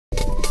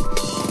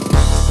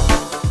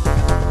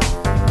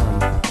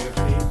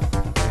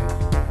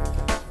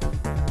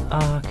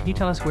Can you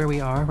tell us where we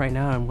are right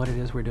now and what it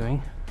is we're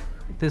doing?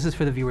 This is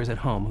for the viewers at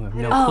home who have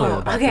no clue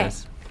about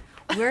this.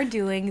 We're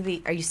doing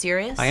the... Are you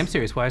serious? I am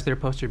serious. Why is there a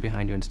poster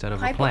behind you instead of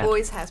a Piper plant?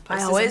 always has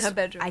posters in her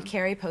bedroom. I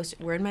carry posters.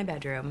 We're in my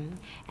bedroom,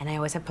 and I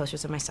always have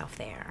posters of myself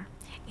there.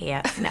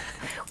 Yeah, no.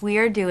 We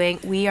are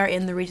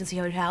in the Regency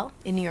Hotel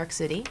in New York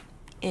City.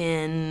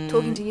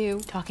 Talking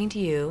to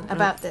you.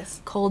 About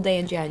this. Cold day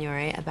in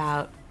January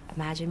about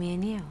Imagine Me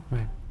and You.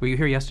 Right. Were you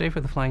here yesterday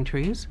for the flying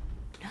trees?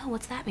 No,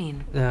 what's that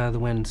mean? The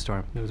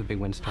windstorm. There was a big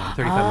windstorm.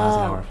 35 miles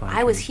an hour flying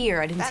I was trees.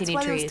 here. I didn't see any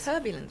That's why trees. there was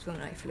turbulence when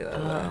I flew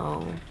over.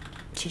 Oh,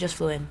 she just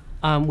flew in.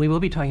 We will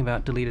be talking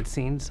about deleted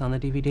scenes on the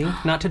DVD.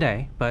 Not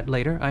today, but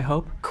later, I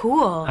hope.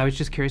 Cool. I was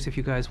just curious if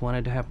you guys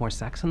wanted to have more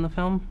sex in the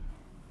film.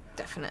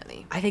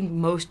 Definitely. I think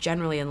most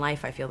generally in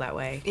life I feel that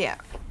way. Yeah.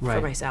 Right.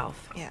 For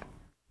myself. Yeah.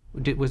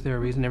 Was there a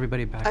reason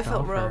everybody backed off? I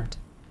felt robbed.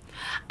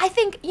 I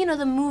think, you know,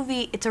 the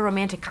movie, it's a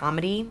romantic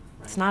comedy.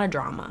 Right. It's not a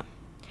drama.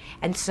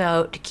 And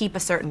so to keep a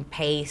certain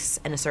pace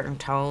and a certain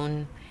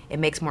tone, it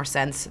makes more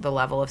sense. The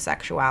level of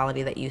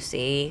sexuality that you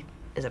see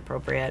is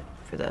appropriate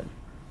for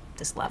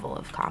this level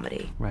of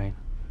comedy. Right.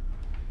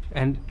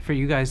 And for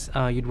you guys,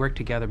 you'd worked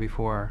together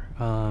before.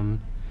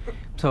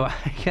 So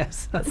I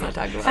guess... Let's not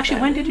talk about Actually,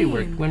 that. when did you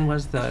work? When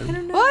was the... I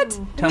don't know. What?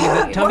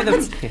 Tell me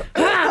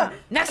the...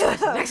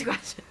 Next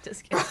question.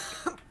 Just kidding.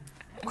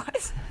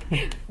 What?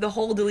 The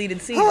whole deleted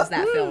scene is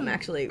that film,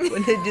 actually.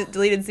 When the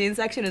deleted scene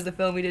section is the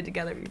film we did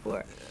together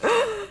before.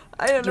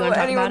 I don't Do know you what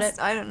want to talk about anyone's... it?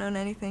 I don't know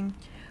anything.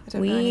 I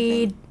don't know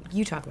anything.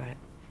 You talk about it.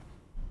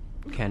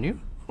 Can you?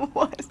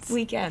 What?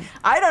 We can.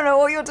 I don't know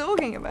what you're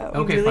talking about.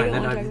 Okay, really fine. don't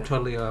Then wanna I'm talk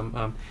totally...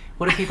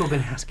 what have people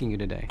been asking you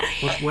today?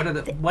 What are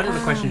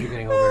the questions you're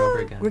getting over and over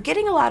again? We're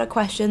getting a lot of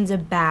questions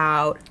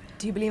about...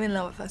 Do you believe in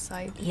love at first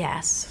sight?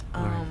 Yes.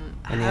 And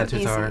the how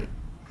answers are... easy-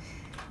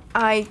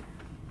 I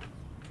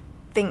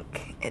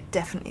think it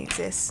definitely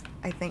exists.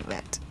 I think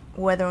that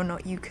whether or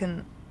not you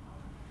can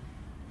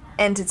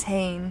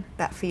entertain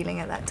that feeling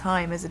at that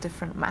time is a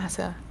different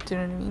matter. Do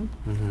you know what I mean?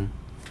 Mm-hmm.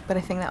 But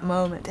I think that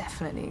moment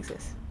definitely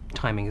exists.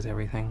 Timing is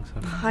everything.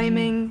 So.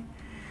 Timing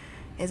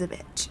is a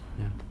bitch.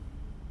 Yeah.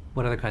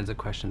 What other kinds of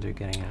questions are you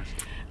getting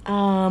asked?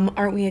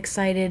 Aren't we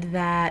excited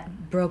that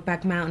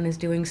Brokeback Mountain is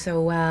doing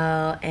so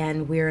well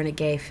and we're in a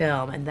gay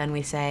film? And then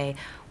we say,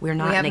 we're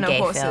not in a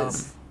gay film.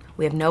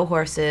 We have no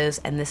horses,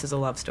 and this is a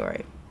love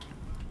story.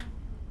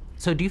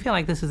 So do you feel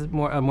like this is a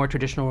more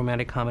traditional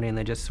romantic comedy and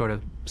they just sort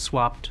of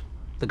swapped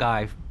the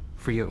guy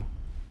for you?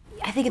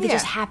 I think it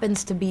just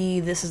happens to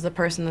be this is the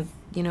person that,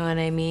 you know what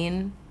I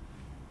mean?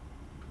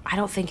 I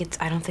don't think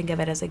of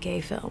it as a gay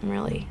film,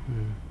 really.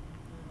 Mm.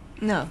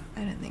 No,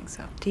 I don't think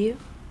so. Do you?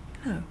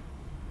 No.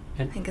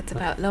 And I think it's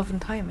about love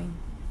and timing.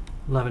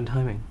 Love and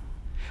timing.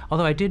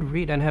 Although I did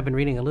read and have been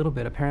reading a little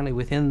bit, apparently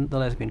within the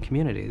lesbian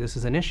community, this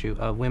is an issue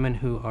of women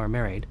who are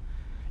married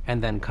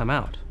and then come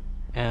out.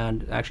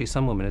 And actually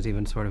some woman has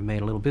even sort of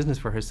made a little business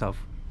for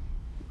herself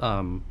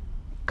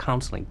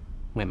counseling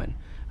women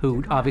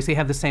who obviously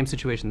have the same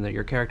situation that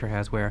your character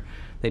has where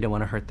they don't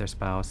want to hurt their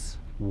spouse.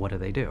 What do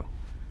they do?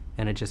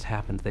 And it just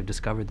happens. They've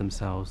discovered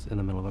themselves in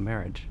the middle of a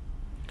marriage.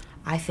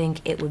 I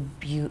think it would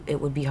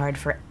be hard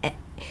for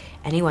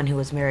anyone who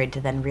was married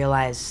to then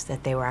realize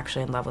that they were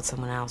actually in love with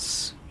someone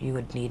else. You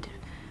would need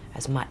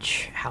as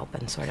much help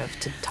and sort of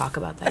to talk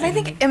about that. But I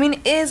think, I mean,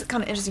 it is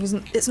kind of interesting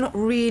because it's not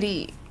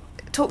really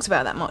talked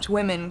about that much,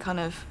 women kind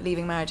of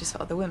leaving marriages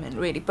for other women,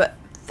 really. But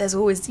there's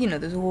always, you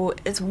know,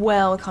 it's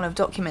well kind of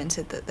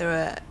documented that there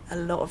are a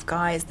lot of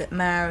guys that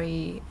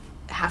marry,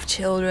 have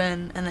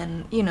children, and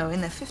then, you know,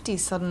 in their 50s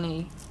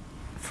suddenly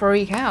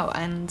freak out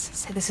and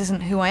say, this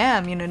isn't who I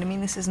am, you know what I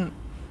mean? This isn't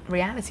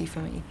reality for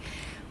me.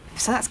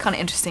 So that's kind of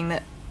interesting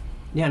that...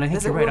 Yeah, and I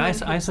think you're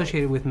right. I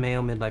associate it with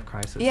male midlife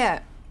crisis. Yeah.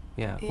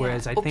 Yeah,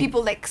 whereas I or think...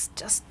 people like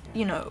just,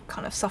 you know,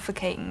 kind of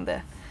suffocating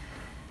their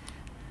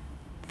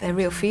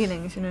real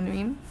feelings, you know what I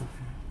mean?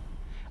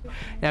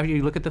 Now, if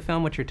you look at the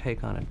film, what's your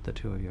take on it, the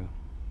two of you?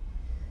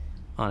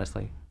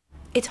 Honestly.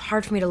 It's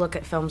hard for me to look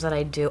at films that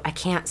I do. I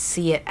can't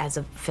see it as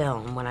a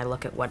film when I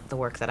look at the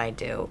work that I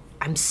do.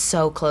 I'm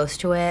so close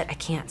to it, I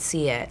can't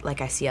see it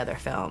like I see other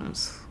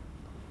films.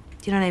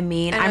 Do you know what I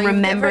mean? I'm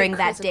remembering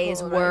that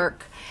day's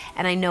work,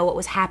 and I know what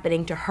was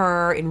happening to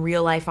her in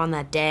real life on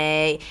that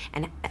day,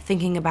 and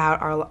thinking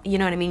about our, you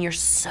know what I mean? You're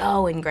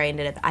so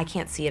ingrained in it that I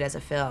can't see it as a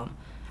film.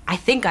 I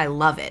think I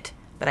love it,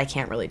 but I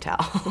can't really tell.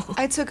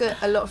 I took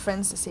a lot of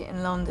friends to see it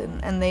in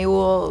London, and they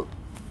all,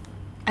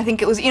 I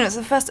think it was, you know, it's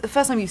the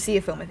first time you see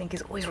a film, I think,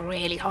 is always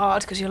really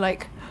hard, because you're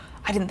like,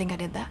 I didn't think I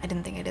did that, I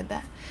didn't think I did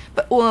that.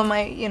 But all of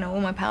my, you know,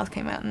 all my pals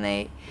came out, and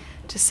they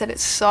just said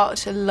it's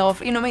such a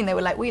love, you know what I mean? They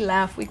were like, we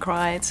laughed, we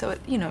cried, so,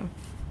 you know.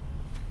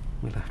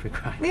 We laughed, we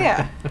cried.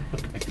 Yeah.